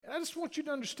just want you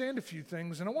to understand a few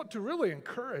things, and I want to really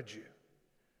encourage you.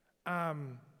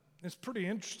 It's pretty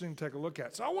interesting to take a look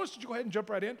at. So I want you to go ahead and jump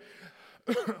right in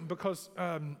because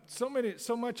so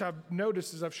much I've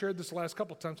noticed as I've shared this the last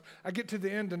couple of times, I get to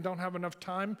the end and don't have enough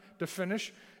time to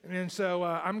finish. And so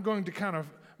I'm going to kind of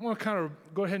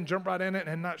go ahead and jump right in it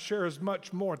and not share as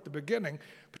much more at the beginning,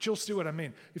 but you'll see what I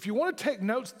mean. If you want to take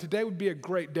notes, today would be a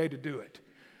great day to do it.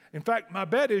 In fact, my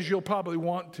bet is you'll probably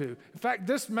want to. In fact,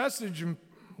 this message, and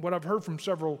what I've heard from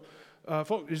several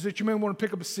folks, is that you may want to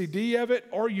pick up a CD of it,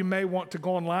 or you may want to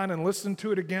go online and listen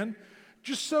to it again,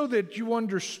 just so that you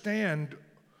understand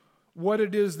what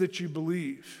it is that you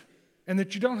believe, and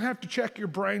that you don't have to check your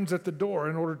brains at the door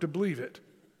in order to believe it.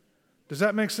 Does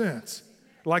that make sense?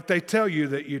 Like they tell you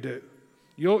that you do.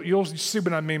 You'll see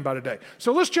what I mean by today.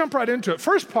 So let's jump right into it.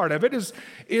 First part of it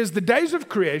is the days of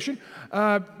creation,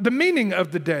 the meaning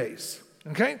of the days,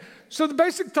 okay? So the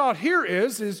basic thought here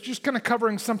is just kind of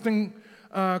covering something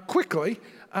quickly.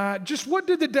 Just what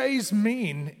do the days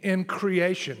mean in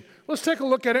creation? Let's take a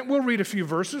look at it. We'll read a few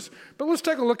verses, but let's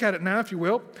take a look at it now, if you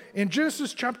will, in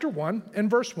Genesis chapter 1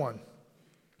 and verse 1.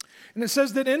 And it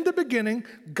says that in the beginning,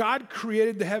 God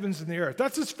created the heavens and the earth.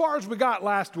 That's as far as we got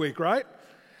last week, right?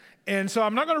 And so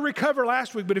I'm not going to recover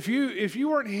last week, but if you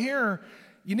weren't here,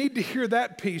 you need to hear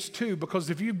that piece too, because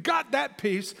if you've got that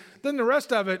piece, then the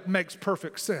rest of it makes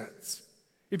perfect sense.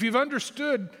 If you've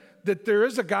understood that there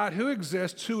is a God who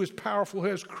exists, who is powerful, who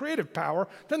has creative power,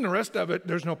 then the rest of it,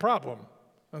 there's no problem,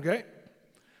 okay?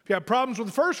 If you have problems with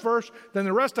the first verse, then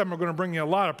the rest of them are going to bring you a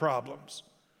lot of problems.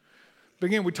 But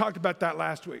again, we talked about that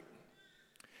last week.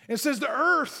 It says the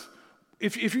earth,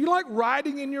 if you like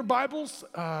writing in your Bibles,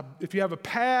 if you have a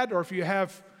pad or if you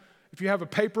have a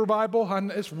paper Bible,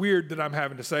 it's weird that I'm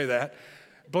having to say that.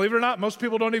 Believe it or not, most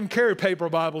people don't even carry paper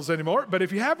Bibles anymore. But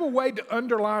if you have a way to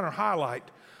underline or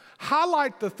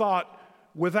highlight the thought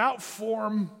without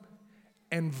form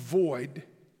and void,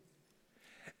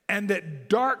 and that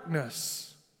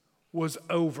darkness was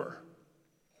over.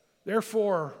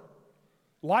 Therefore,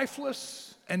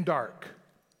 lifeless and dark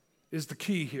is the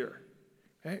key here.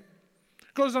 Okay?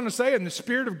 It goes on to say, and the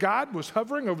Spirit of God was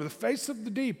hovering over the face of the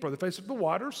deep, or the face of the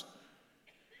waters.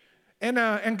 And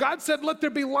God said, let there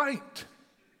be light.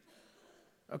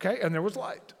 Okay, and there was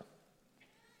light.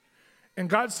 And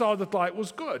God saw that the light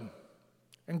was good.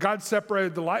 And God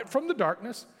separated the light from the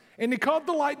darkness, and he called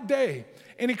the light day,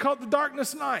 and he called the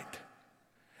darkness night.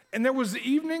 And there was the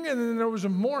evening, and then there was a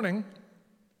morning,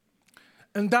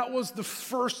 and that was the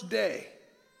first day.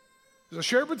 As I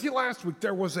shared with you last week,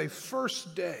 there was a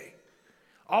first day.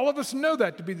 All of us know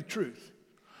that to be the truth.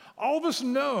 All of us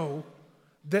know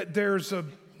that there's a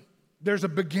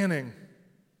beginning.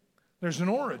 There's an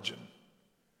origin.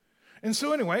 And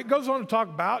so anyway, it goes on to talk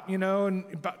about,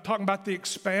 talking about the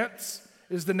expanse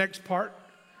is the next part,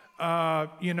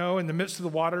 in the midst of the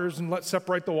waters, and let's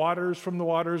separate the waters from the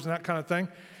waters and that kind of thing.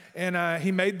 And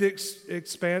he made the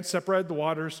expanse, separated the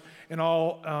waters, and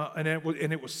all, and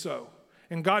it was so.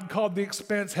 And God called the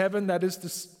expanse heaven, that is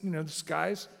the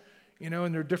skies,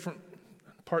 and there are different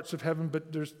parts of heaven,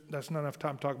 but that's not enough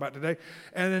time to talk about today.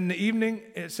 And in the evening,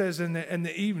 it says in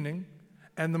the evening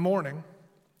and the morning,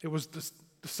 it was the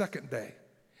second day.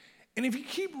 And if you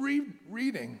keep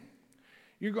reading,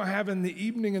 you're going to have in the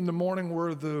evening and the morning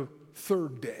were the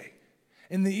third day.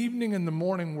 In the evening and the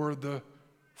morning were the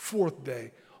fourth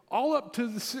day, all up to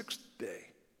the sixth day.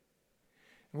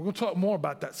 And we're going to talk more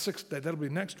about that sixth day. That'll be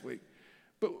next week.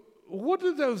 But what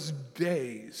are those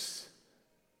days?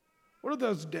 What are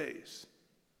those days?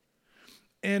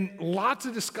 And lots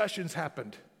of discussions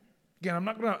happened. Again, I'm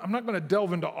not going to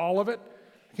delve into all of it.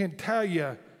 I can't tell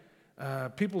you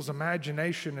people's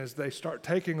imagination as they start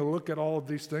taking a look at all of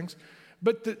these things.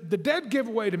 But the dead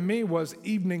giveaway to me was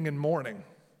evening and morning.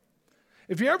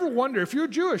 If you ever wonder, if you're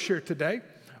Jewish here today,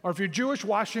 or if you're Jewish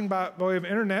watching by way of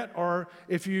internet, or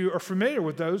if you are familiar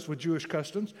with Jewish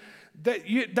customs,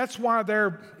 that's why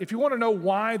if you want to know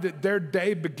why that their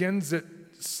day begins at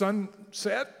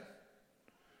sunset,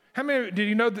 how many did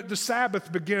you know that the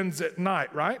Sabbath begins at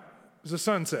night, right? As the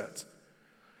sun sets.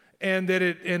 And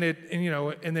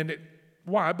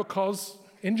why? Because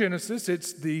in Genesis,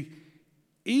 it's the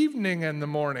evening and the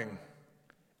morning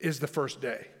is the first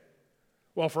day.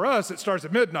 Well, for us, it starts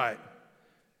at midnight.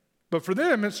 But for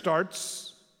them, it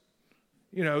starts,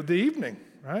 the evening,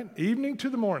 right? Evening to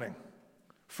the morning.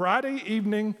 Friday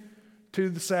evening to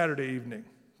the Saturday evening,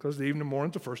 because the evening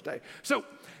morning is the first day. So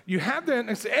you have that, and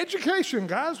it's education,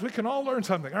 guys. We can all learn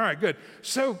something. All right, good.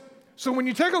 So when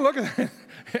you take a look at that,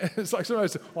 it's like somebody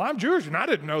said, well, I'm Jewish, and I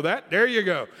didn't know that. There you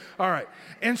go. All right.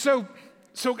 And so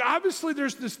obviously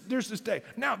there's this day.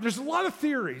 Now, there's a lot of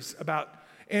theories about,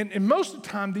 And most of the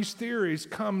time, these theories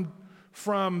come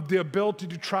from the ability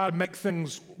to try to make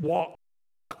things walk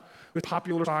with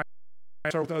popular science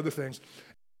or with other things.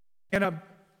 And, what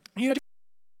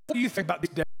do you think about these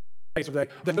days? Are they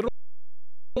the literal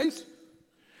days?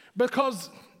 Because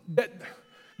the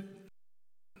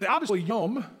obviously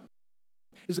yom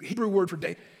is a Hebrew word for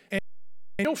day. And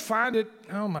you'll find it,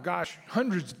 oh my gosh,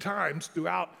 hundreds of times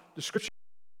throughout the scriptures.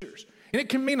 And it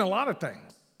can mean a lot of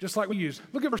things, just like we use.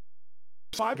 Look at verse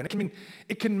 5. And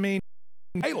it can mean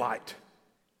daylight.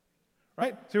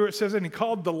 Right? See where it says, and he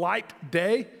called the light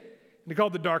day, and he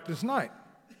called the darkness night.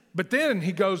 But then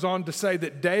he goes on to say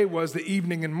that day was the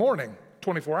evening and morning,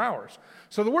 24 hours.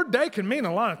 So the word day can mean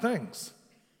a lot of things.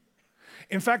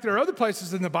 In fact, there are other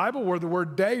places in the Bible where the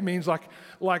word day means like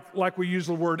we use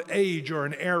the word age or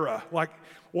an era.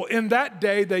 Well, in that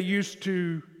day, they used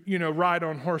to, ride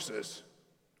on horses.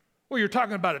 Well, you're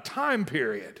talking about a time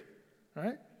period,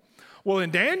 right? Well,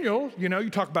 in Daniel, you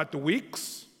talk about the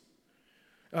weeks.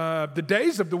 The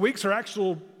days of the weeks are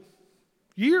actual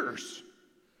years.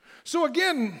 So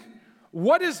again,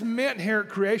 what is meant here at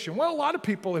creation? Well, a lot of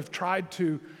people have tried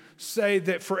to say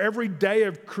that for every day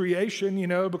of creation,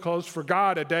 because for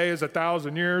God a day is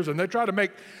 1,000 years, and they try to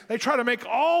make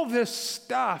all this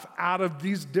stuff out of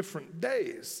these different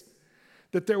days.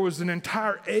 That there was an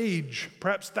entire age,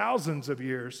 perhaps thousands of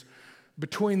years,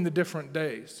 between the different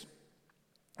days.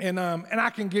 And I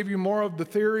can give you more of the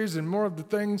theories and more of the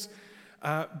things,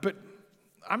 but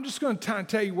I'm just going to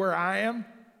tell you where I am.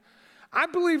 I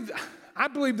believe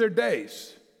they're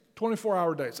days,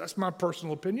 24-hour days. That's my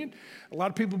personal opinion. A lot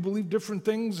of people believe different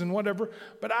things and whatever,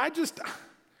 but I just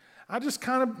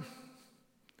kind of,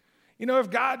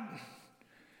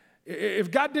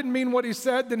 if God didn't mean what he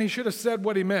said, then he should have said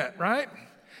what he meant, right?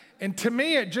 And to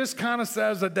me, it just kind of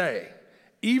says a day,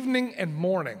 evening and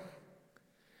morning.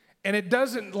 And it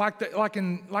doesn't, like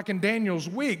in Daniel's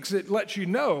weeks, it lets you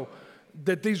know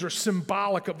that these are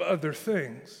symbolic of other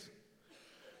things.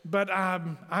 But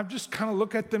I just kind of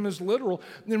look at them as literal.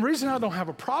 And the reason I don't have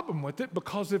a problem with it,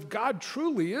 because if God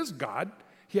truly is God,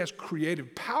 he has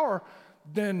creative power,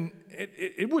 then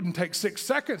it wouldn't take 6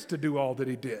 seconds to do all that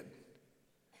he did.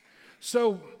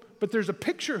 So, but there's a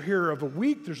picture here of a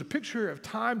week. There's a picture here of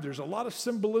time. There's a lot of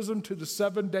symbolism to the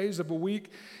 7 days of a week.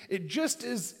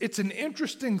 It's an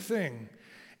interesting thing.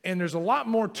 And there's a lot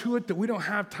more to it that we don't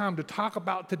have time to talk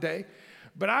about today.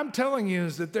 But I'm telling you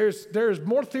is that there's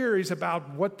more theories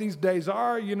about what these days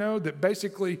are, that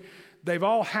basically they've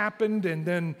all happened, and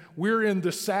then we're in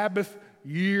the Sabbath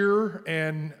year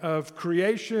and of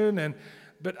creation.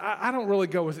 But I don't really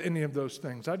go with any of those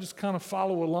things. I just kind of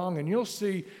follow along, and you'll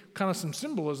see kind of some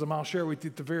symbolism I'll share with you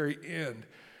at the very end.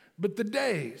 But the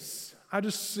days, I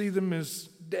just see them as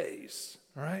days.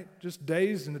 All right, just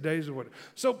days and the days of what.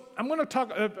 So I'm going to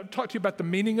talk to you about the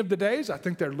meaning of the days. I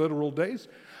think they're literal days.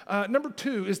 Number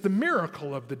 2 is the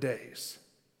miracle of the days.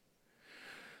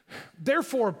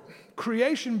 Therefore,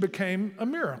 creation became a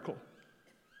miracle.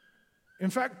 In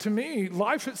fact, to me,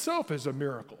 life itself is a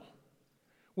miracle.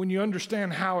 When you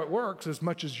understand how it works, as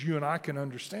much as you and I can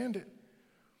understand it,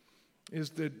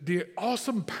 is the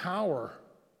awesome power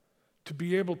to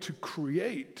be able to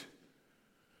create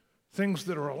things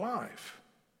that are alive.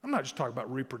 I'm not just talking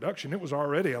about reproduction. It was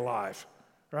already alive,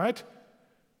 right?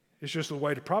 It's just a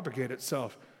way to propagate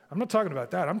itself. I'm not talking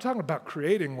about that. I'm talking about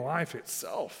creating life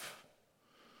itself.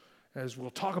 As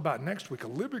we'll talk about next week, a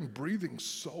living, breathing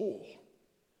soul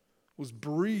was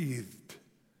breathed.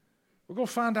 We're going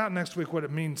to find out next week what it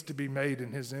means to be made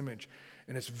in his image.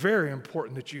 And it's very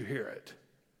important that you hear it.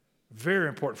 Very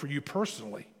important for you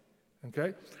personally,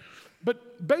 okay?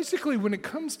 But basically, when it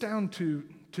comes down to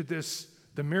this,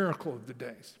 the miracle of the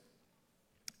days,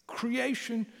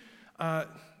 creation,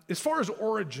 as far as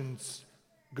origins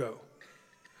go,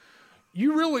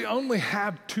 you really only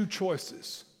have 2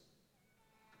 choices,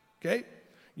 okay?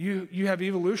 You have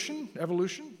evolution,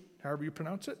 however you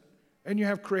pronounce it, and you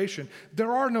have creation.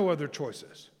 There are no other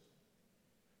choices.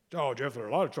 Oh, Jeff, there are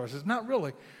a lot of choices. Not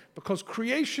really, because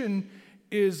creation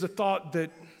is a thought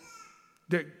that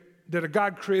a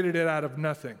God created it out of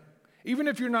nothing. Even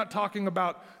if you're not talking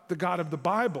about the God of the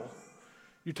Bible,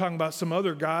 you're talking about some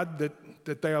other God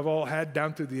that they have all had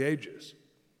down through the ages.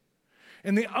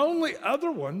 And the only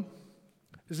other one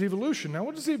is evolution. Now,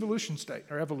 what does evolution state,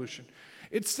 or evolution?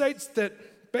 It states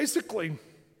that basically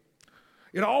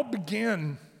it all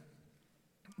began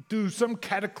through some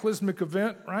cataclysmic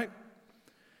event, right?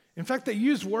 In fact, they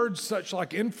use words such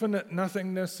like infinite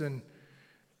nothingness, and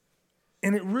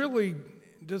it really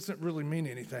doesn't really mean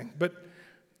anything. But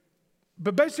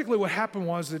basically what happened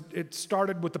was it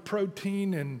started with the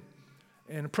protein,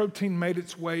 and protein made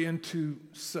its way into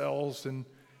cells, and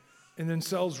and then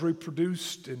cells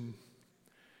reproduced, and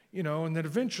and then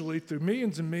eventually through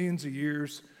millions and millions of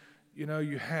years, you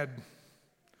had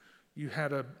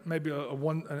maybe an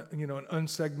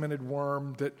unsegmented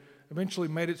worm that eventually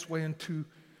made its way into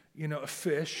a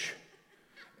fish.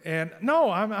 And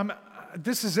no,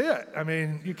 this is it. I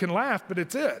mean, you can laugh, but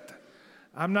it's it.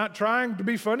 I'm not trying to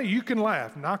be funny. You can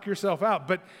laugh, knock yourself out,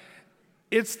 but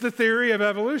it's the theory of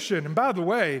evolution. And by the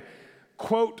way,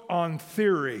 quote on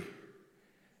theory,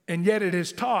 and yet it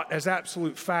is taught as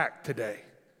absolute fact today.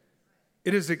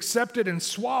 It is accepted and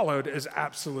swallowed as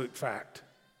absolute fact.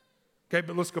 Okay,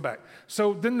 but let's go back.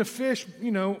 So then the fish,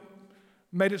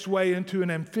 made its way into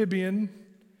an amphibian,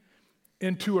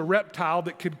 into a reptile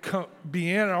that could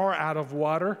be in or out of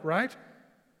water, right?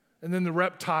 And then the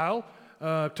reptile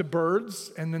to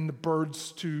birds, and then the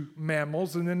birds to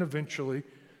mammals, and then eventually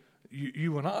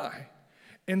you and I.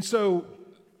 And so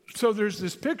there's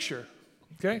this picture,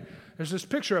 okay? There's this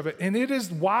picture of it, and it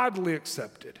is widely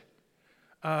accepted.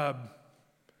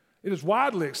 It is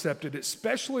widely accepted,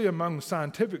 especially among the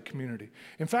scientific community.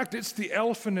 In fact, it's the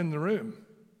elephant in the room.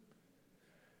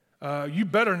 You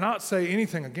better not say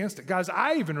anything against it. Guys,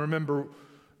 I even remember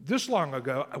this long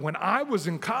ago when I was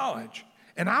in college,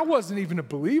 and I wasn't even a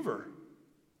believer.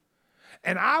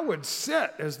 And I would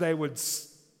sit as they would,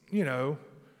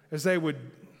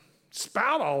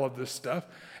 spout all of this stuff.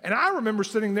 And I remember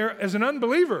sitting there as an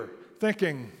unbeliever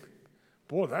thinking,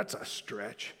 boy, that's a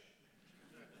stretch.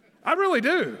 I really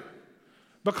do.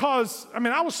 Because,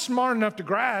 I was smart enough to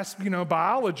grasp,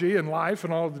 biology and life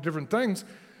and all of the different things.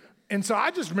 And so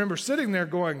I just remember sitting there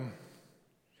going,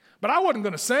 but I wasn't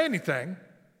going to say anything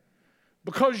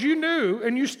because you knew,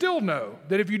 and you still know,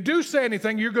 that if you do say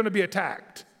anything, you're going to be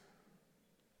attacked.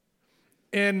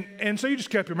 And so you just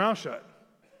kept your mouth shut.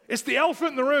 It's the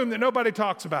elephant in the room that nobody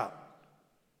talks about.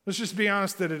 Let's just be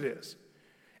honest that it is.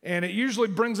 And it usually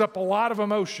brings up a lot of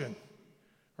emotion,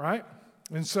 right?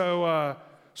 And so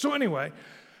anyway,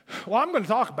 well, I'm going to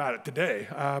talk about it today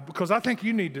because I think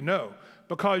you need to know.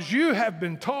 Because you have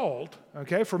been told,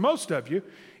 okay, for most of you,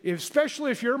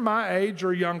 especially if you're my age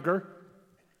or younger,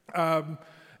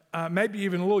 maybe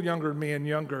even a little younger than me and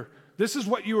younger, this is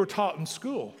what you were taught in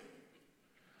school.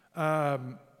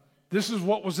 This is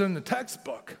what was in the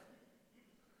textbook.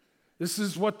 This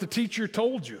is what the teacher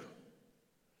told you.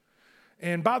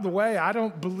 And by the way, I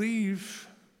don't believe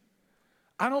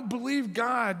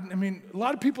God. A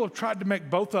lot of people have tried to make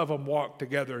both of them walk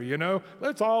together,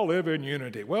 Let's all live in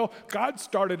unity. Well, God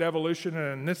started evolution,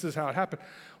 and this is how it happened.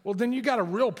 Well, then you got a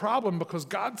real problem because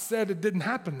God said it didn't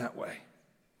happen that way.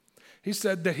 He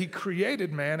said that he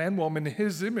created man and woman in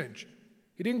his image.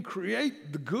 He didn't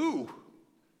create the goo.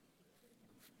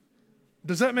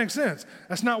 Does that make sense?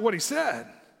 That's not what he said.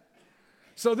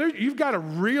 So you've got a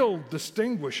real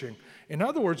distinguishing. In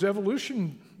other words,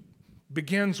 evolution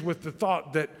begins with the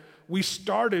thought that we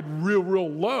started real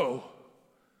low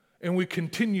and we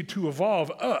continue to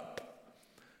evolve up.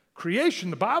 Creation,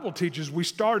 the Bible teaches, we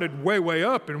started way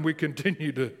up and we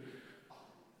continue to.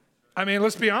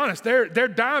 Let's be honest, they're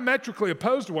diametrically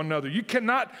opposed to one another. You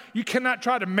cannot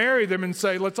try to marry them and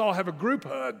say, let's all have a group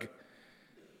hug.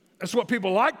 That's what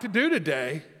people like to do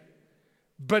today,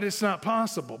 but it's not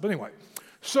possible. But anyway,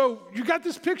 so you got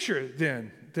this picture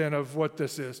then of what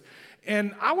this is.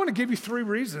 And I want to give you 3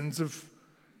 reasons of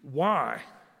why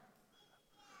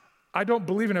I don't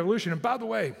believe in evolution. And by the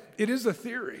way, it is a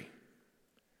theory.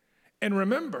 And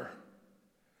remember,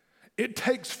 it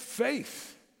takes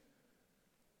faith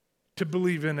to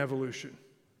believe in evolution.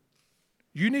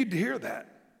 You need to hear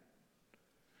that.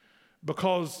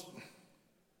 Because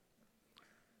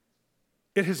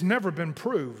it has never been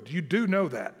proved. You do know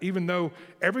that. Even though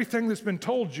everything that's been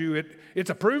told you, it's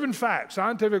a proven fact,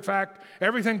 scientific fact,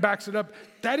 everything backs it up.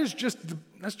 That's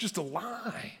just a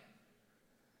lie.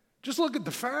 Just look at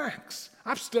the facts.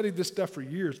 I've studied this stuff for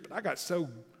years, but I got so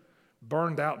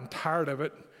burned out and tired of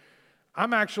it. I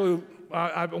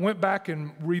went back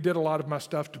and redid a lot of my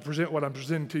stuff to present what I'm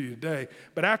presenting to you today.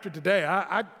 But after today,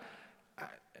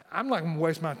 I'm not going to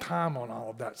waste my time on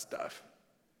all of that stuff.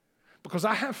 Because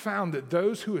I have found that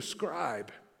those who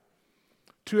ascribe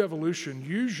to evolution,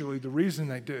 usually the reason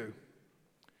they do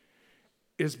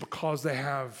is because they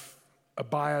have a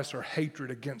bias or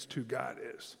hatred against who God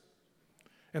is.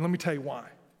 And let me tell you why.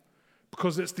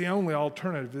 Because it's the only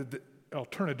alternative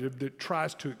that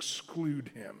tries to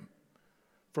exclude him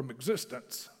from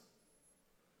existence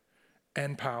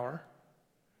and power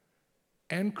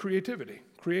and creativity,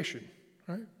 creation,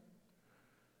 right?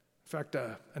 In fact,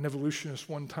 an evolutionist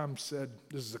one time said,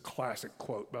 this is a classic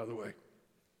quote, by the way,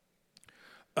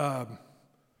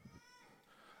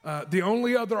 The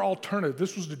only other alternative,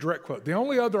 this was the direct quote, the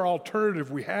only other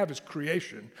alternative we have is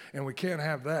creation, and we can't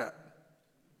have that.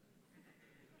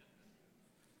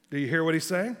 Do you hear what he's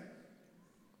saying?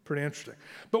 Pretty interesting.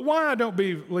 But why I don't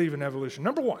believe in evolution,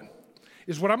 number one,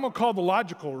 is what I'm going to call the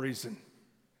logical reason.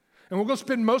 And we're going to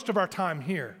spend most of our time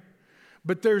here.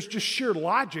 But there's just sheer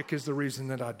logic is the reason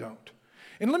that I don't.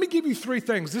 And let me give you three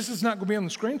things. This is not going to be on the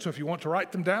screen, so if you want to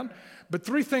write them down, but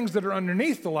three things that are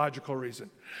underneath the logical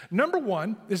reason. Number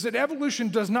one is that evolution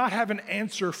does not have an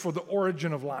answer for the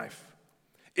origin of life.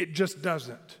 It just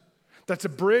doesn't. That's a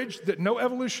bridge that no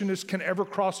evolutionist can ever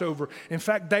cross over. In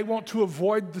fact, they want to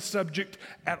avoid the subject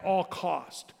at all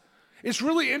cost. It's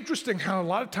really interesting how a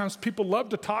lot of times people love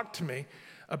to talk to me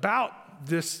about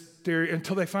this theory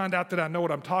until they find out that I know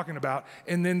what I'm talking about,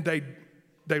 and then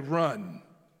they run.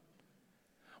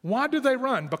 Why do they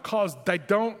run? Because they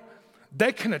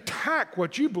can attack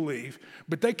what you believe,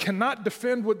 but they cannot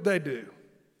defend what they do.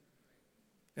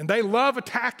 And they love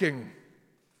attacking.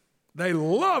 They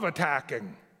love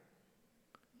attacking,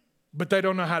 but they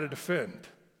don't know how to defend.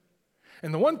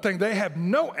 And the one thing they have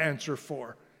no answer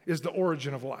for is the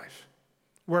origin of life,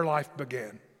 where life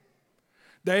began.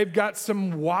 They've got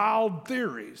some wild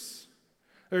theories.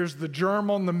 There's the germ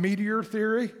on the meteor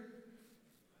theory.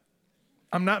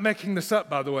 I'm not making this up,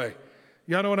 by the way.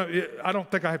 Y'all know I don't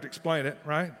think I have to explain it,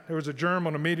 right? There was a germ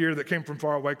on a meteor that came from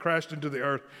far away, crashed into the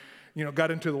earth,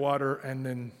 got into the water, and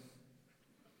then.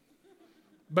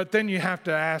 But then you have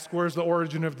to ask, where's the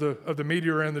origin of the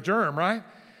meteor and the germ, right?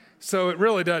 So it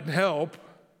really doesn't help.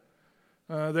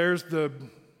 There's the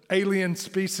alien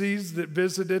species that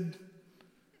visited.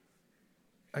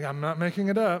 I'm not making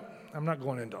it up. I'm not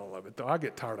going into all of it, though. I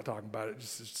get tired of talking about it.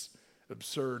 It's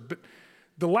absurd. But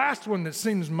the last one that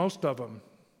seems most of them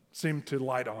seem to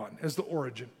light on as the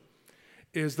origin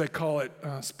is they call it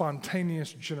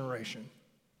spontaneous generation.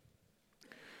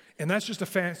 And that's just a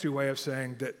fancy way of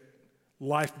saying that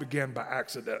life began by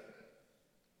accident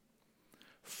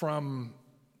from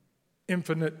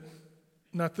infinite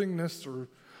nothingness or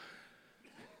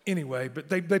anyway, but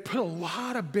they put a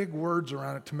lot of big words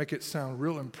around it to make it sound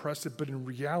real impressive, but in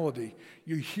reality,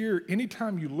 you hear,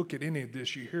 anytime you look at any of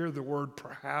this, you hear the word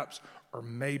perhaps or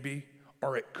maybe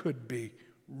or it could be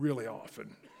really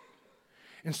often.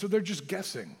 And so they're just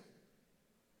guessing.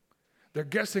 They're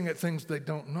guessing at things they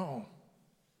don't know.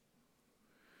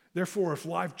 Therefore, if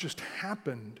life just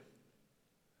happened,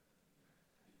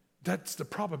 that's the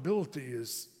probability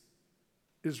is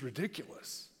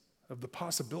ridiculous of the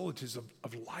possibilities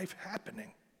of life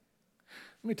happening.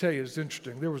 Let me tell you, it's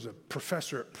interesting. There was a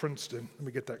professor at Princeton, let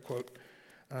me get that quote,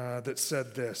 that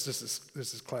said this.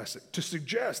 This is classic. To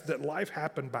suggest that life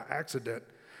happened by accident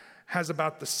has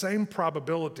about the same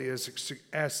probability as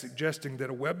suggesting that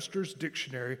a Webster's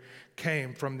dictionary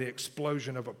came from the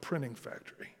explosion of a printing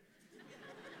factory.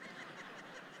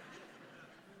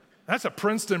 That's a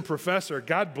Princeton professor.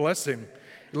 God bless him.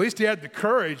 At least he had the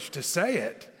courage to say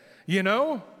it,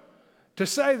 to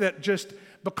say that just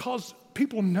because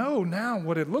people know now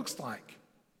what it looks like.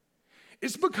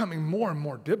 It's becoming more and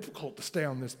more difficult to stay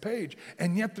on this page,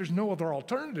 and yet there's no other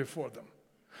alternative for them.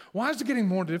 Why is it getting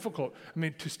more difficult,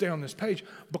 to stay on this page?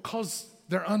 Because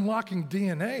they're unlocking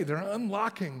DNA. They're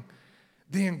unlocking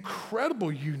the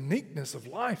incredible uniqueness of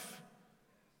life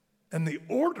and the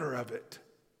order of it.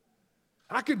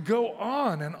 I could go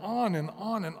on and on and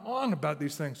on and on about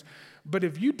these things, but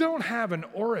if you don't have an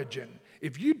origin,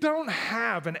 if you don't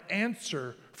have an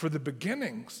answer for the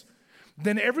beginnings,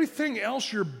 then everything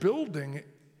else you're building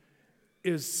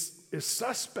is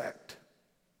suspect.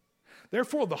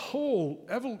 Therefore, the whole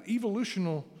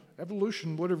evolution,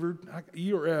 whatever,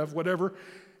 E or F, whatever,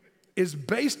 is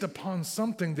based upon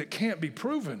something that can't be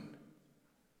proven.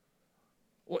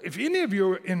 Well, if any of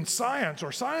you are in science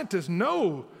or scientists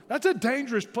know, that's a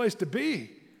dangerous place to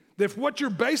be. If what you're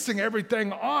basing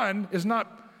everything on is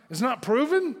not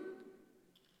proven,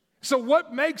 so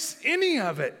what makes any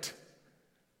of it?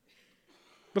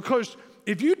 Because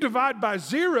if you divide by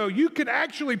 0, you can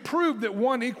actually prove that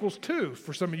 1 equals 2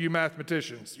 for some of you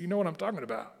mathematicians. You know what I'm talking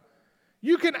about.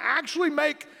 You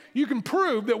can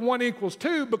prove that 1 equals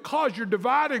 2 because you're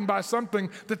dividing by something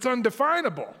that's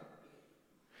undefinable.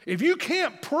 If you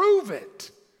can't prove it,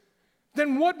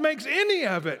 then what makes any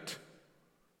of it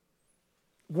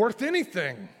worth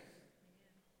anything?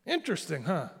 Interesting,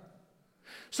 huh?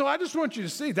 So I just want you to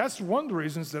see that's one of the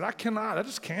reasons that I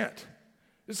just can't.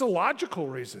 It's a logical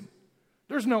reason.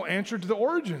 There's no answer to the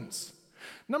origins.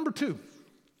 Number 2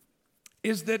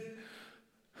 is that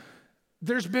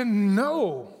there's been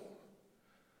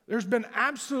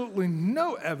absolutely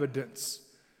no evidence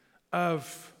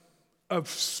of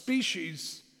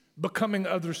species becoming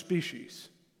other species.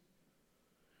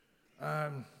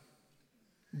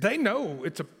 They know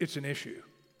it's an issue.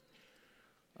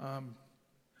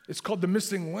 It's called the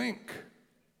missing link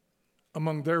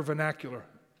among their vernacular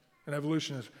and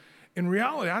evolutionists. In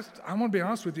reality, I want to be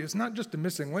honest with you, it's not just a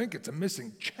missing link, it's a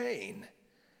missing chain.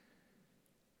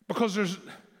 Because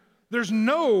there's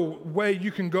no way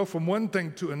you can go from one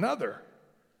thing to another.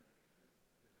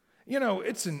 You know,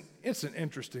 it's an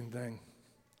interesting thing.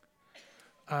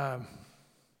 Let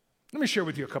me share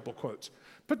with you a couple quotes.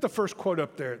 Put the first quote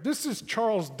up there. This is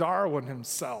Charles Darwin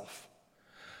himself.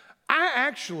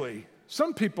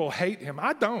 Some people hate him.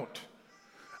 I don't.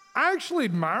 I actually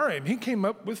admire him. He came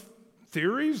up with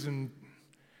theories, and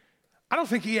I don't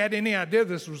think he had any idea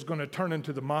this was going to turn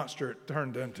into the monster it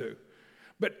turned into.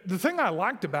 But the thing I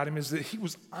liked about him is that he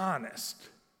was honest.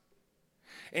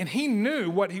 And he knew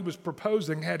what he was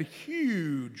proposing had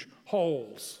huge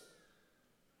holes.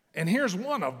 And here's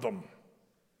one of them.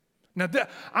 Now,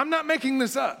 I'm not making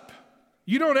this up.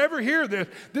 You don't ever hear this.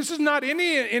 This is not in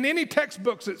any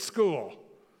textbooks at school.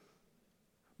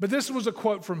 But this was a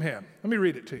quote from him. Let me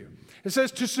read it to you. It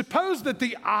says, "To suppose that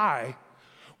the eye,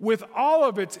 with all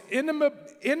of its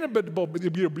inimitable,"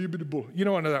 you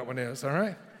know what that one is, all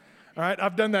right? All right,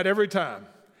 I've done that every time.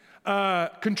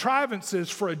 Contrivances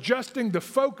for adjusting the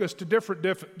focus to different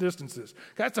distances.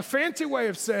 That's a fancy way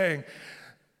of saying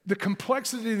the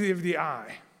complexity of the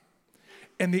eye.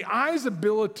 And the eye's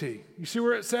ability, you see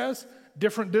where it says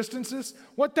different distances?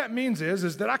 What that means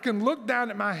is that I can look down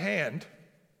at my hand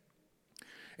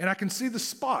and I can see the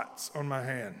spots on my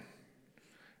hand.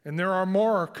 And there are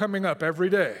more coming up every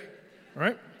day,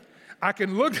 right? I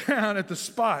can look down at the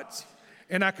spots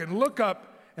and I can look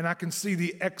up and I can see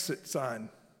the exit sign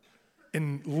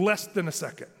in less than a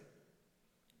second.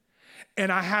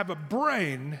 And I have a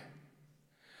brain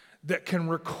that can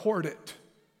record it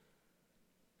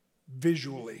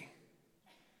visually.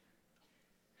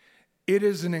 It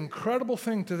is an incredible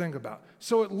thing to think about.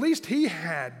 So at least he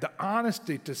had the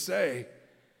honesty to say,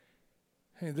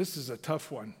 hey, this is a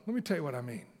tough one. Let me tell you what I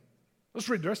mean. Let's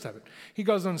read the rest of it. He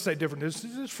goes on to say different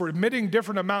distances for emitting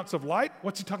different amounts of light.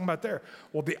 What's he talking about there?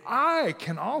 Well, the eye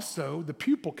can also, the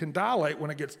pupil can dilate when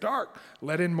it gets dark,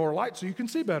 let in more light so you can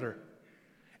see better.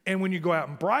 And when you go out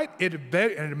in bright, it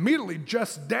immediately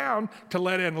adjusts down to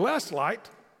let in less light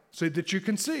so that you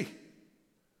can see.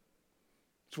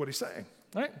 That's what he's saying.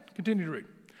 All right, continue to read.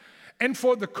 And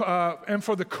for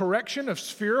the correction of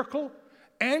spherical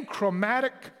and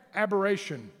chromatic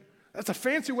aberration. That's a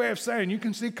fancy way of saying you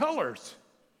can see colors.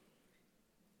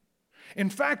 In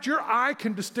fact, your eye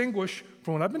can distinguish,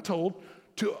 from what I've been told,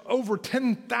 to over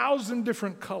 10,000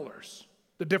 different colors,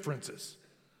 the differences.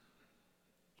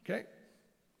 Okay?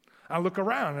 I look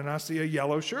around and I see a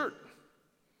yellow shirt,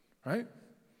 right?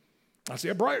 I see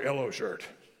a bright yellow shirt.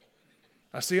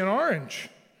 I see an orange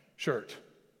shirt,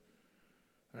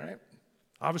 all right?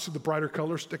 Obviously, the brighter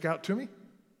colors stick out to me,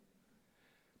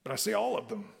 but I see all of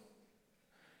them.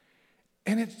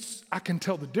 And I can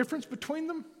tell the difference between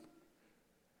them,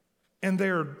 and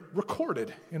they're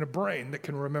recorded in a brain that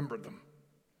can remember them.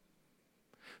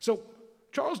 So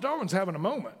Charles Darwin's having a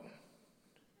moment,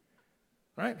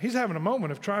 right? He's having a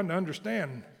moment of trying to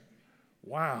understand,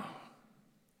 wow,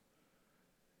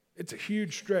 it's a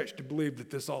huge stretch to believe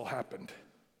that this all happened.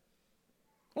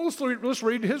 Well, let's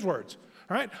read his words.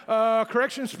 All right,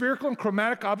 correction, spherical, and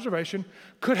chromatic observation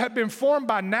could have been formed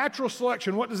by natural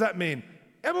selection. What does that mean?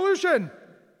 Evolution.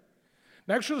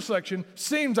 Natural selection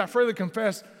seems, I freely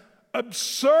confess,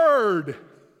 absurd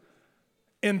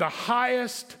in the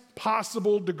highest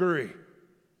possible degree.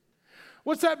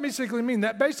 What's that basically mean?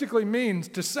 That basically means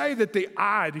to say that the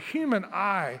human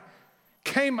eye,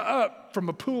 came up from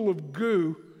a pool of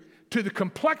goo to the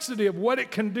complexity of what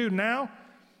it can do now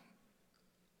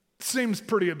seems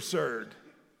pretty absurd.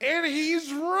 And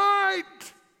he's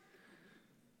right.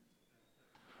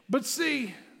 But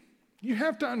see, you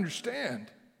have to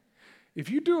understand, if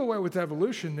you do away with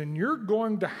evolution, then you're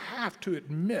going to have to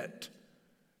admit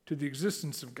to the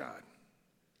existence of God.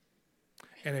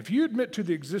 And if you admit to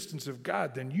the existence of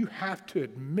God, then you have to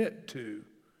admit to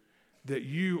that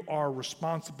you are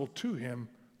responsible to Him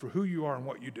for who you are and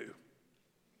what you do.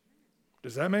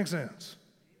 Does that make sense?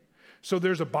 So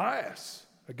there's a bias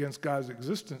against God's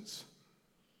existence.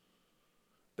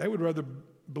 They would rather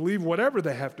believe whatever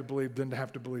they have to believe than to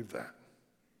have to believe that.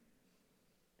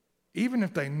 Even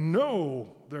if they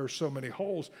know there are so many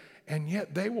holes, and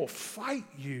yet they will fight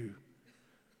you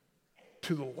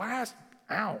to the last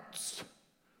ounce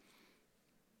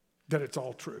that it's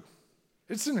all true.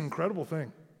 It's an incredible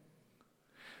thing.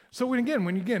 So when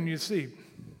you see,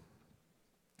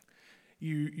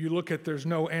 you look at there's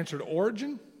no answer to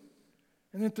origin,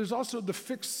 and that there's also the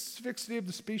fixity of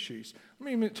the species.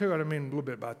 Let me tell you what I mean a little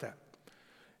bit about that.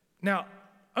 Now,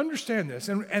 understand this,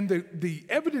 and the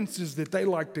evidences that they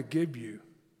like to give you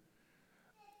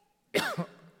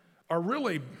are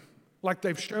really like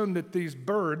they've shown that these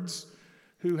birds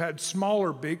who had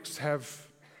smaller beaks have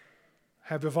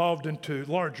evolved into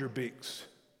larger beaks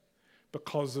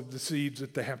because of the seeds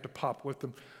that they have to pop with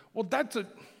them. Well,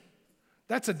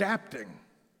 that's adapting.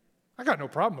 I got no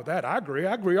problem with that. I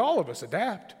agree all of us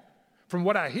adapt. From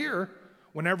what I hear,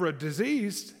 whenever a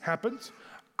disease happens,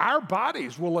 our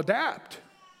bodies will adapt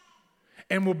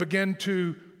and will begin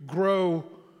to grow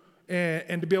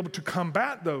and to be able to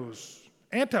combat those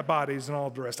antibodies and all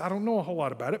the rest. I don't know a whole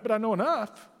lot about it, but I know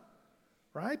enough,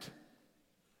 right?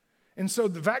 And so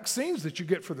the vaccines that you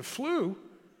get for the flu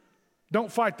don't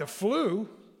fight the flu.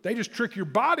 They just trick your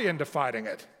body into fighting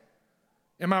it.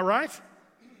 Am I right?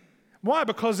 Why?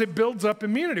 Because it builds up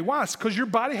immunity. Why? It's because your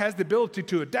body has the ability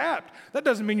to adapt. That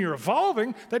doesn't mean you're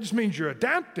evolving. That just means you're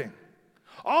adapting.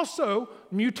 Also,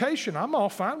 mutation. I'm all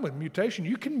fine with mutation.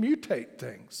 You can mutate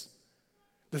things.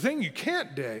 The thing you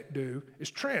can't do is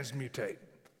transmutate.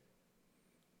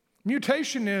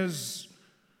 Mutation is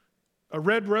a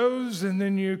red rose, and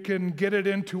then you can get it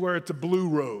into where it's a blue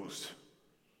rose,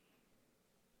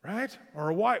 right? Or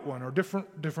a white one, or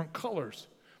different colors.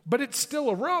 But it's still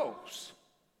a rose.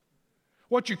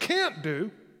 What you can't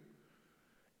do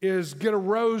is get a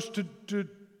rose to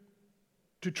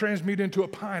transmute into a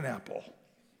pineapple.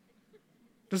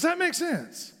 Does that make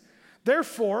sense?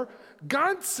 Therefore,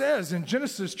 God says in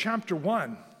Genesis chapter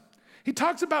 1, he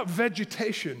talks about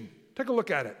vegetation. Take a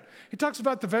look at it. He talks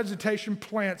about the vegetation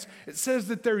plants. It says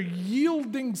that they're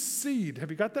yielding seed. Have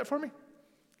you got that for me?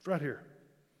 It's right here.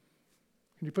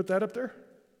 Can you put that up there?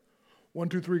 1,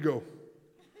 2, 3, go. All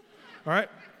right.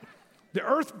 The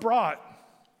earth brought,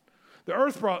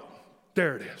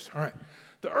 there it is. All right.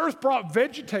 The earth brought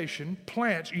vegetation,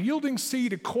 plants, yielding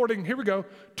seed according, here we go,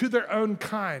 to their own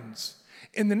kinds.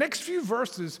 In the next few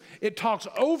verses, it talks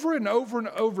over and over and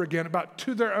over again about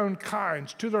to their own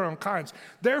kinds, to their own kinds.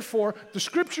 Therefore, the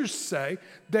scriptures say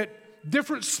that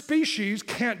different species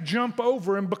can't jump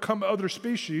over and become other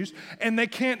species, and they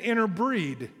can't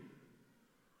interbreed.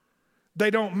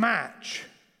 They don't match.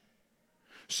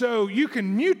 So you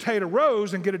can mutate a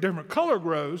rose and get a different color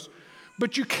rose,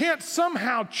 but you can't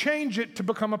somehow change it to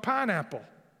become a pineapple.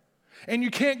 And you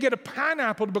can't get a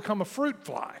pineapple to become a fruit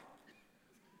fly.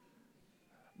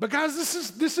 But guys,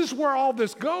 this is where all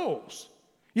this goes.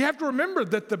 You have to remember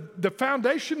that the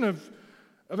foundation of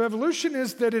evolution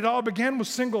is that it all began with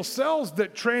single cells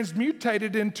that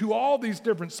transmutated into all these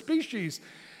different species.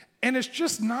 And it's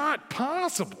just not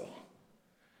possible.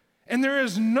 And there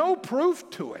is no proof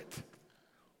to it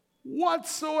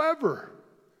whatsoever.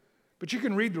 But you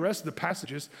can read the rest of the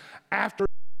passages after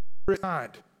its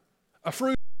kind. A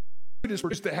fruit is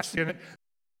produced that has seed in it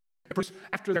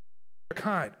after their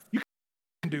kind.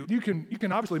 You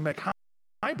can obviously make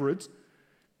hybrids.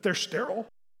 They're sterile,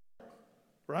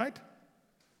 right?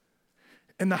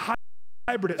 And the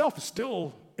hybrid itself is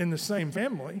still in the same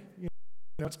family. You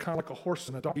know, it's kind of like a horse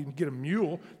and a dog. You can get a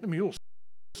mule. The mule's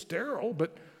sterile,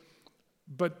 but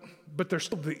they're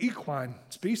still the equine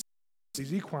species,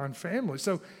 equine family.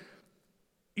 So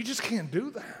you just can't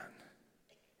do that.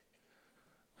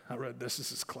 I read this.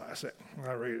 This is classic.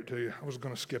 I'll read it to you. I was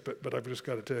going to skip it, but I've just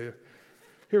got to tell you.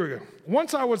 Here we go.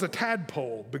 Once I was a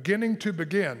tadpole, beginning to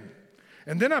begin,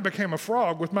 and then I became a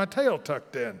frog with my tail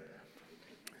tucked in.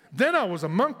 Then I was a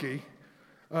monkey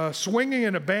swinging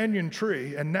in a banyan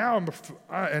tree, and now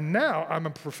I'm a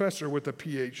professor with a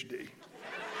PhD.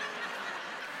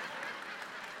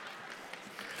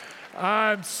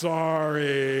 I'm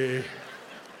sorry.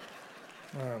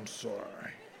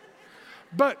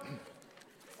 But,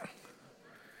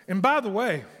 and by the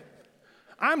way,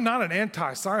 I'm not an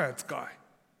anti-science guy.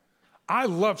 I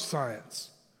love science.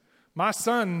 My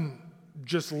son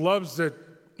just loves it.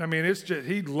 I mean, it's just,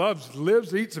 he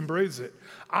lives, eats, and breathes it.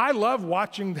 I love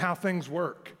watching how things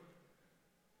work.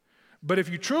 But if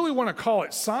you truly want to call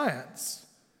it science,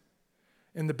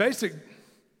 and the basic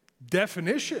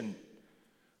definition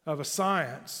of a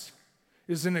science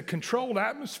is in a controlled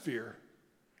atmosphere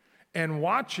and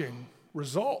watching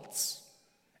results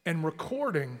and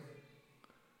recording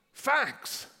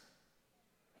facts,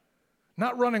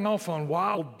 not running off on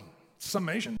wild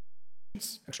summations,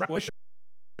 extrapolation.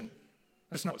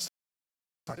 That's not what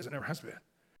science is. It never has been.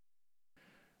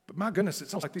 But my goodness, it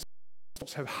sounds like these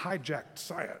folks have hijacked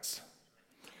science.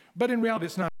 But in reality,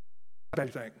 it's not a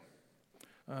bad thing.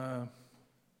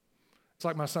 It's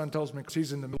like my son tells me, because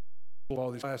he's in the middle of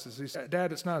all these classes, he said,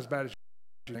 Dad, it's not as bad as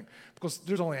you think, because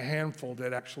there's only a handful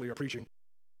that actually are preaching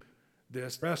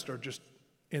this. The rest are just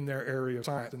in their area of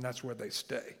science, and that's where they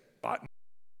stay. Botany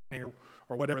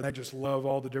or whatever, they just love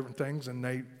all the different things, and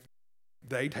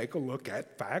they take a look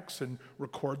at facts and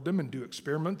record them and do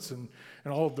experiments and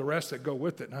all of the rest that go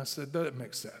with it. And I said, that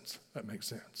makes sense. That makes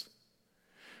sense.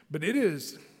 But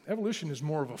evolution is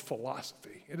more of a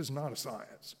philosophy. It is not a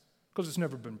science because it's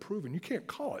never been proven. You can't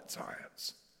call it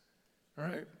science, all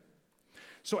right?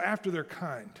 So after their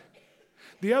kind.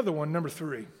 The other one, number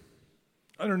 3,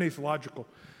 underneath logical.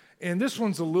 And this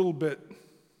one's a little bit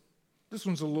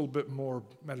more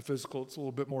metaphysical. It's a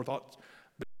little bit more thoughts.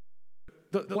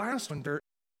 But the last one there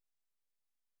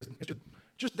is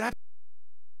just that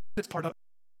it's part of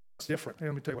it's different. Hey,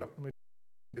 let me tell you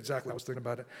exactly what I was thinking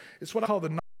about it. It's what I call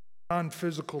the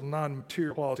non-physical,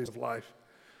 non-material qualities of life.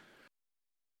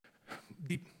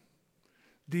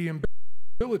 The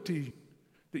ability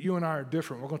that you and I are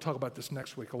different. We're going to talk about this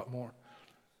next week a lot more.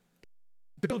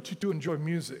 The ability to enjoy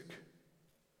music.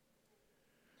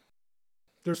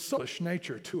 There's soulish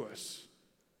nature to us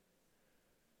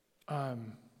that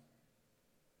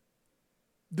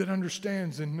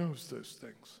understands and knows those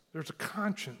things. There's a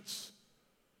conscience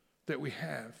that we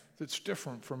have that's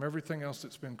different from everything else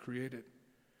that's been created.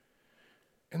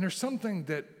 And there's something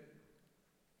that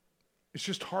it's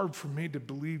just hard for me to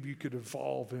believe you could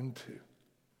evolve into.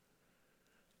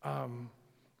 And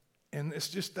it's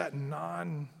just that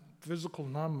non-physical,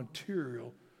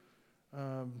 non-material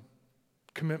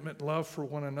commitment, love for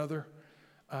one another,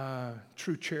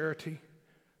 true charity,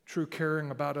 true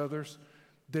caring about others,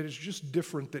 that is just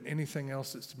different than anything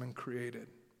else that's been created,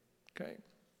 okay?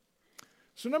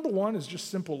 So number 1 is just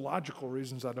simple logical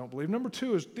reasons I don't believe. Number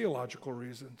 2 is theological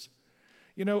reasons.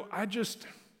 You know,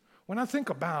 when I think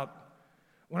about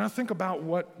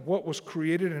what was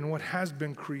created and what has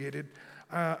been created,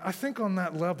 I think on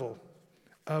that level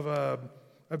of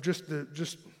just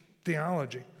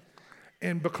theology.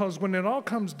 And because when it all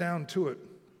comes down to it,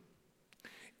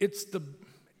 it's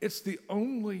the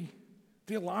only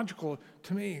theological,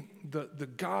 to me, the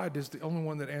God is the only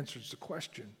one that answers the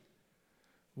question.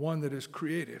 One that is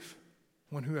creative,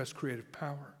 one who has creative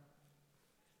power.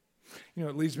 You know,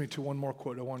 it leads me to one more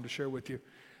quote I wanted to share with you.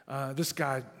 This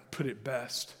guy put it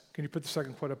best. Can you put the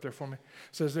second quote up there for me? It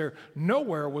says there,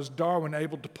 nowhere was Darwin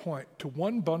able to point to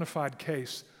one bona fide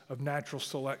case of natural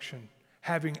selection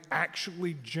having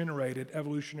actually generated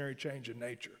evolutionary change in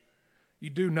nature. You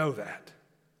do know that.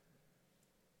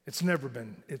 It's never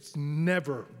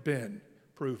been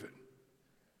proven.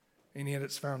 And yet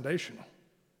it's foundational.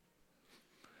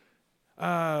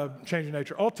 Change in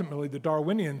nature. Ultimately, the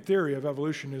Darwinian theory of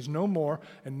evolution is no more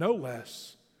and no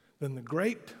less than the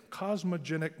great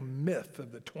cosmogenic myth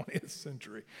of the 20th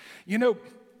century. You know,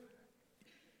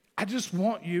 I just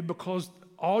want you, because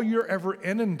all you're ever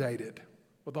inundated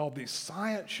with all these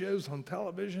science shows on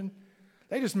television,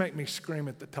 they just make me scream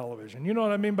at the television. You know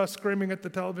what I mean by screaming at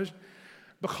the television?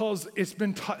 Because it's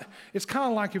been it's kind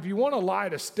of like if you want to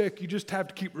light a stick, you just have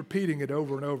to keep repeating it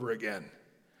over and over again.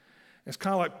 It's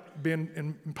kind of like being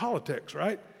in politics,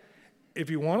 right? If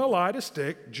you want to light a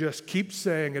stick, just keep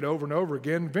saying it over and over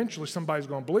again. Eventually somebody's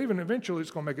going to believe it, and eventually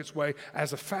it's going to make its way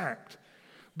as a fact.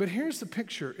 But here's the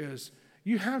picture is,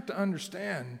 you have to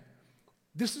understand,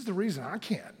 this is the reason I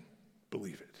can't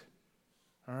believe it,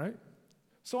 all right?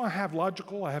 So I have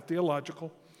logical, I have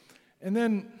theological, and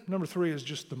then number 3 is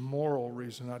just the moral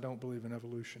reason I don't believe in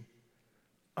evolution.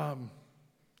 Let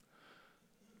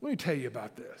me tell you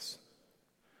about this.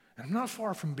 And I'm not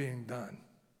far from being done.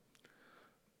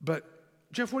 But,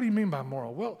 Jeff, what do you mean by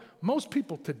moral? Well, most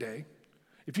people today,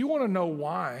 if you want to know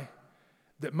why,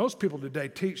 that most people today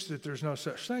teach that there's no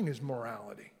such thing as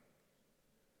morality.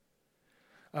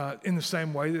 In the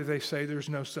same way that they say there's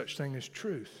no such thing as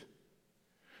truth.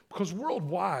 Because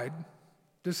worldwide,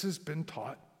 this has been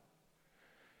taught.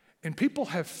 And people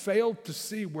have failed to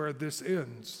see where this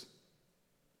ends.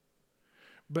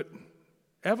 But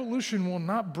evolution will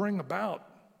not bring about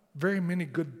very many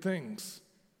good things.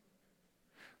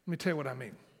 Let me tell you what I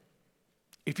mean.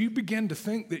 If you begin to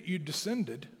think that you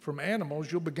descended from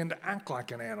animals, you'll begin to act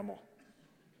like an animal.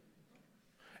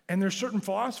 And there's certain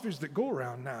philosophies that go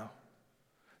around now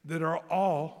that are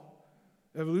all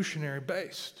evolutionary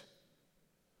based.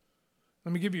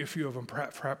 Let me give you a few of them.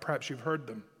 Perhaps you've heard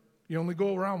them. You only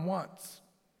go around once.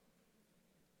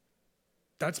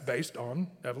 That's based on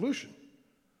evolution.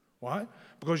 Why?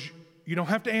 Because you don't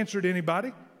have to answer to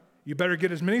anybody. You better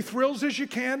get as many thrills as you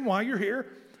can while you're here,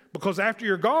 because after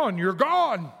you're gone, you're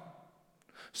gone.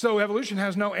 So evolution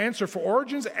has no answer for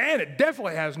origins, and it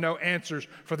definitely has no answers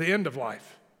for the end of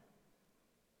life,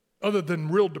 other than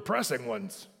real depressing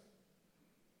ones.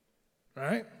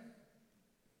 Right?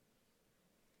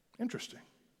 Interesting.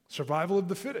 Survival of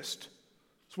the fittest.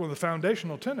 It's one of the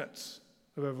foundational tenets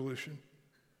of evolution.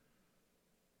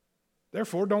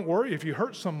 Therefore, don't worry if you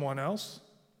hurt someone else.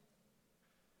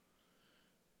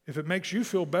 If it makes you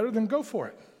feel better, then go for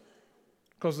it.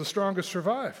 Because the strongest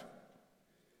survive.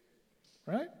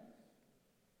 Right?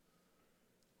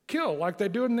 Kill like they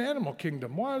do in the animal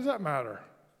kingdom. Why does that matter?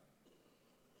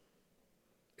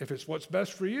 If it's what's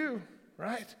best for you,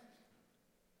 right?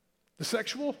 The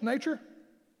sexual nature,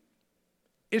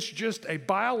 it's just a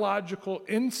biological,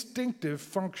 instinctive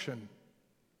function.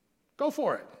 Go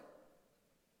for it.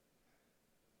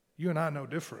 You and I know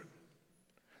different.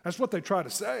 That's what they try to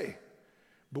say.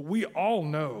 But we all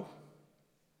know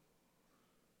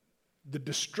the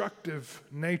destructive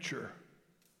nature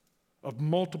of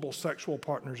multiple sexual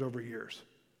partners over years.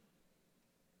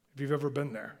 If you've ever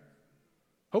been there.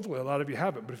 Hopefully a lot of you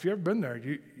haven't, but if you've ever been there,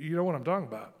 you know what I'm talking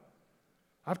about.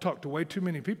 I've talked to way too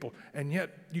many people, and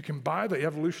yet you can buy the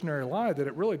evolutionary lie that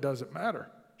it really doesn't matter.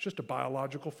 It's just a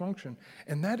biological function.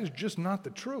 And that is just not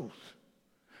the truth.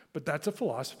 But that's a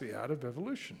philosophy out of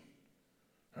evolution,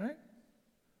 right?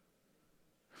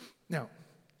 Now,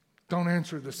 don't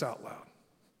answer this out loud.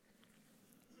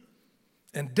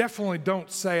 And definitely don't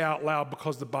say out loud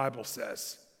because the Bible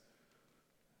says.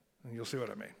 And you'll see what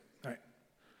I mean. All right.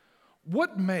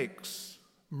 What makes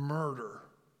murder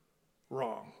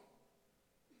wrong?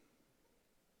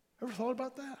 Ever thought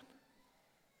about that?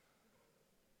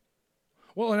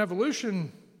 Well, in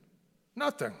evolution,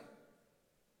 nothing.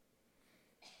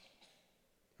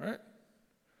 Right?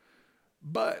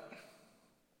 But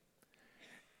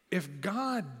if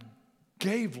God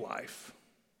gave life,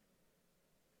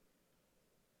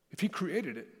 if he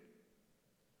created it,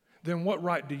 then what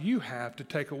right do you have to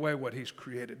take away what he's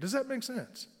created? Does that make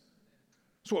sense?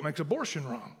 That's what makes abortion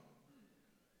wrong.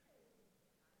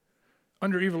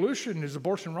 Under evolution, is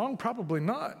abortion wrong? Probably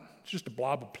not. It's just a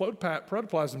blob of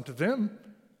protoplasm to them.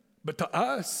 But to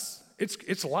us,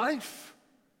 it's life.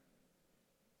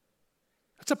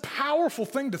 That's a powerful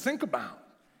thing to think about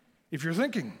if you're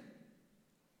thinking.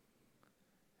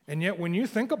 And yet when you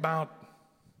think about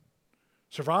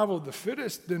survival of the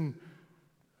fittest, then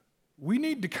we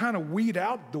need to kind of weed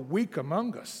out the weak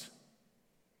among us.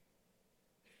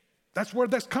 That's where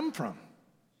that's come from.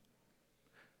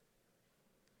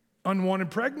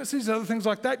 Unwanted pregnancies, other things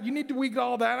like that, you need to weed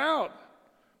all that out.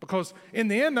 Because in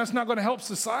the end, that's not going to help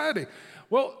society.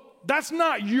 Well, that's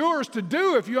not yours to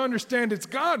do if you understand it's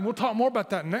God. And we'll talk more about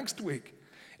that next week.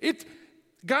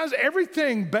 Guys,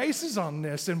 everything bases on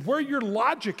this, and where your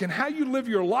logic and how you live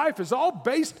your life is all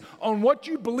based on what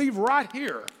you believe right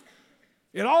here.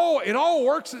 It all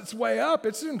works its way up.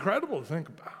 It's incredible to think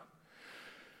about.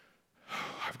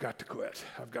 I've got to quit.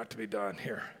 I've got to be done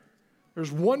here.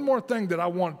 There's one more thing that I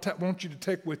want you to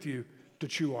take with you to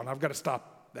chew on. I've got to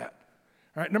stop that.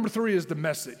 All right, number 3 is the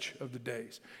message of the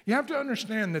days. You have to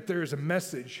understand that there is a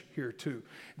message here too.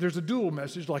 There's a dual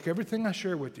message like everything I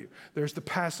share with you. There's the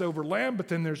Passover lamb, but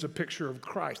then there's a picture of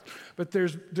Christ. But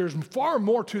there's far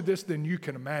more to this than you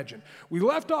can imagine. We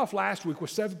left off last week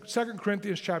with 2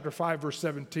 Corinthians chapter 5, verse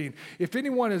 17. If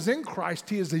anyone is in Christ,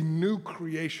 he is a new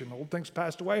creation. Old things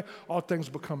passed away, all things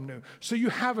become new. So you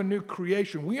have a new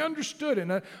creation. We understood in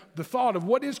the thought of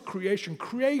what is creation.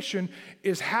 Creation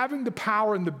is having the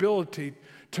power and the ability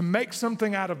to make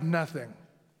something out of nothing.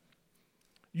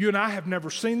 You and I have never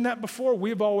seen that before.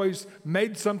 We've always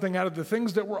made something out of the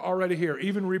things that were already here,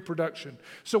 even reproduction.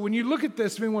 So when you look at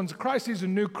this, if anyone's in Christ, he's a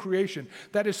new creation.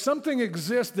 That is, something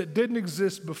exists that didn't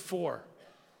exist before.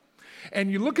 And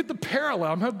you look at the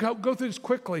parallel. I'm going to go through this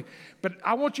quickly, but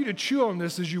I want you to chew on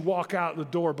this as you walk out the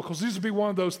door, because this would be one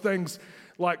of those things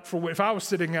like if I was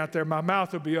sitting out there, my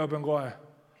mouth would be open going,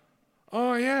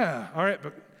 oh yeah, all right,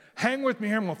 but hang with me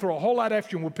here. I'm going to throw a whole lot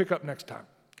after you, and we'll pick up next time,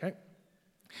 okay?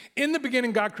 In the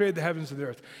beginning, God created the heavens and the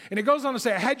earth. And it goes on to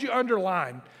say, I had you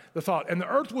underline the thought, and the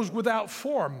earth was without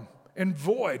form and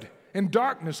void, and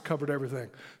darkness covered everything.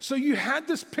 So you had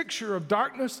this picture of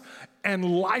darkness and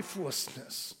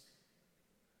lifelessness.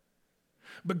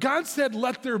 But God said,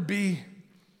 let there be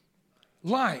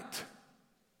light.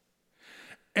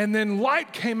 And then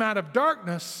light came out of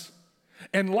darkness,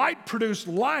 and light produced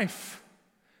life.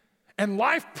 And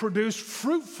life produced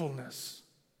fruitfulness.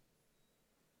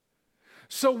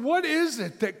 So what is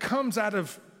it that comes out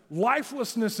of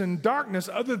lifelessness and darkness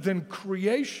other than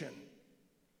creation?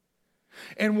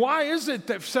 And why is it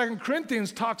that 2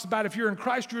 Corinthians talks about if you're in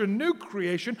Christ, you're a new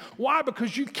creation? Why?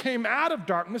 Because you came out of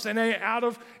darkness and out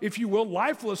of, if you will,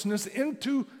 lifelessness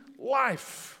into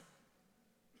life.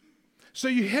 So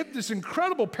you hit this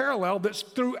incredible parallel that's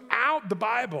throughout the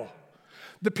Bible.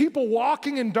 The people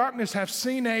walking in darkness have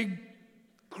seen a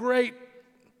great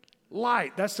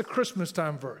light. That's the Christmas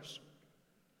time verse.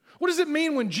 What does it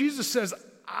mean when Jesus says,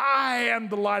 I am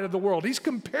the light of the world? He's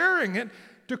comparing it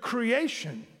to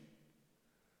creation.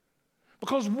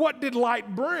 Because what did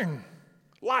light bring?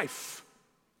 Life.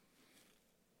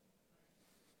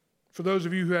 For those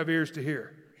of you who have ears to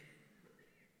hear.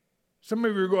 Some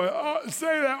of you are going, oh,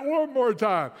 say that one more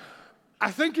time.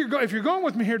 I think if you're going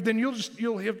with me here, then you'll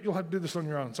have to do this on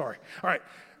your own. Sorry. All right.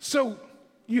 So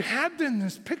you have then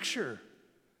this picture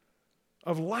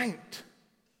of light,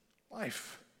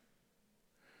 life.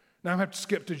 Now I'm going to have to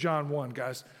skip to John 1,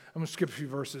 guys. I'm going to skip a few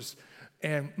verses,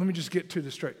 and let me just get to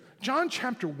this straight. John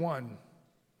chapter 1,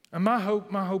 and my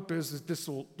hope is that this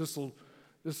will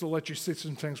let you see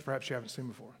some things perhaps you haven't seen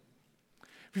before.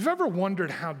 If you've ever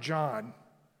wondered how John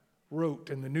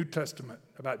wrote in the New Testament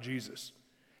about Jesus,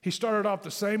 he started off the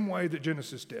same way that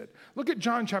Genesis did. Look at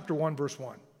John chapter 1, verse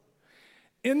 1.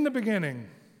 In the beginning,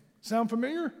 sound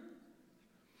familiar?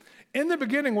 In the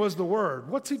beginning was the Word.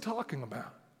 What's he talking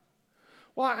about?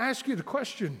 Well, I ask you the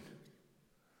question,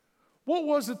 what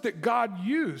was it that God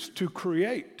used to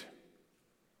create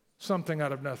something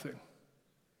out of nothing?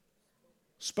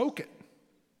 Spoke it.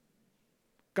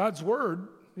 God's Word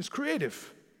is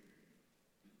creative,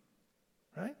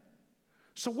 right?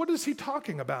 So what is he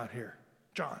talking about here,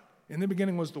 John? In the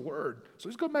beginning was the Word. So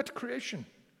he's going back to creation.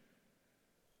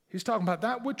 He's talking about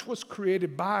that which was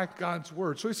created by God's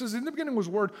Word. So he says, in the beginning was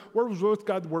Word, Word was with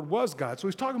God, the Word was God. So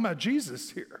he's talking about Jesus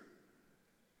here.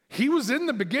 He was in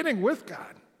the beginning with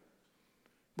God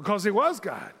because he was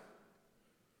God.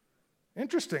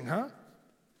 Interesting, huh?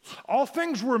 All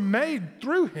things were made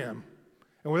through him,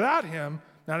 and without him,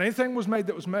 not anything was made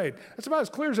that was made. That's about as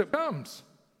clear as it comes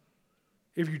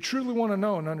if you truly want to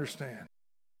know and understand,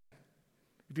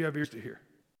 if you have ears to hear.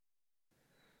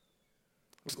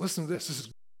 Listen to this. This is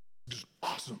just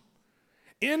awesome.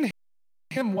 In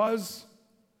him was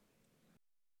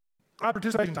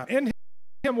participation time. In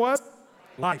him was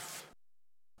life.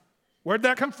 Where'd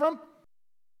that come from?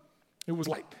 It was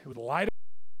light. It was the light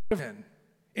of men.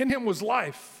 In him was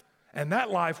life, and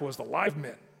that life was the life of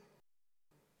men.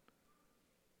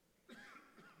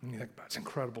 When you think about it, it's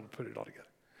incredible to put it all together.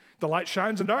 The light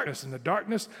shines in darkness, and the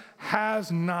darkness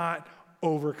has not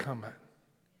overcome it.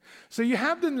 So you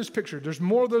have in this picture, there's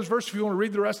more of those verses. If you want to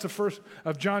read the rest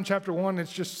of John chapter 1,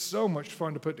 it's just so much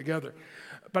fun to put together.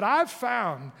 But I've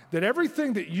found that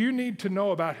everything that you need to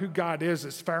know about who God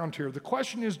is found here. The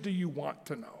question is, do you want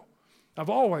to know? I've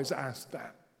always asked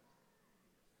that.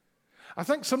 I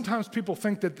think sometimes people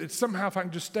think that it's somehow if I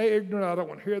can just stay ignorant, I don't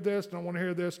want to hear this, don't want to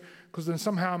hear this, because then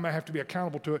somehow I may have to be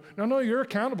accountable to it. No, you're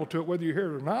accountable to it whether you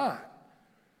hear it or not.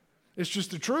 It's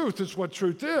just the truth. It's what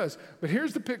truth is. But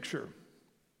here's the picture.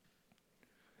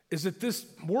 Is that this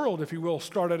world, if you will,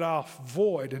 started off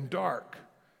void and dark.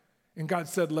 And God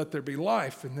said, let there be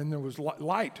life. And then there was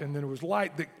light. And then there was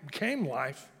light that became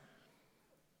life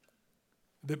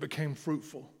that became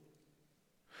fruitful.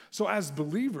 So as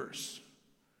believers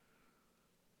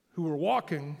who were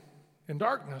walking in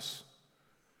darkness,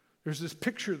 there's this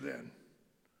picture then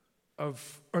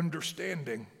of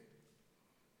understanding,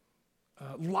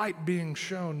 light being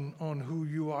shown on who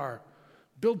you are,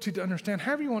 ability to understand,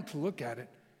 however you want to look at it,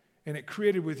 and it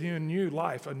created within you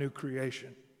life, a new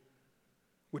creation,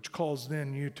 which calls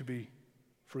then you to be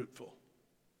fruitful.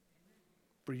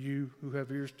 For you who have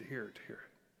ears to hear it, to hear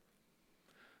it.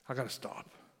 I got to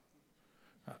stop.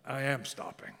 I am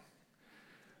stopping.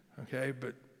 Okay,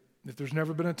 but if there's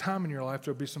never been a time in your life,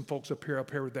 there'll be some folks up here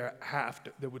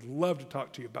that would love to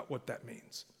talk to you about what that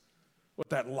means, what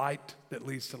that light that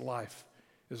leads to life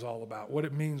is all about, what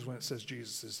it means when it says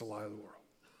Jesus is the light of the world.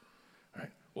 All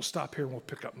right, we'll stop here and we'll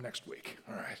pick up next week.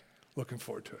 All right, looking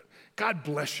forward to it. God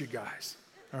bless you guys.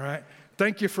 All right,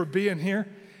 thank you for being here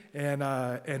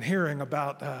and hearing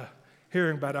about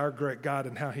our great God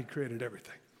and how He created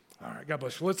everything. All right, God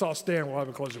bless you. Let's all stand. We'll have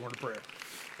a closing word of prayer.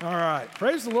 All right,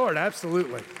 praise the Lord.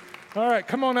 Absolutely. All right,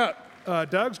 come on up.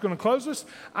 Doug's going to close us.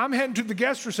 I'm heading to the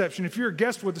guest reception. If you're a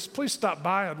guest with us, please stop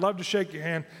by. I'd love to shake your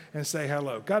hand and say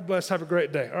hello. God bless. Have a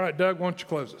great day. All right, Doug, why don't you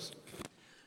close us?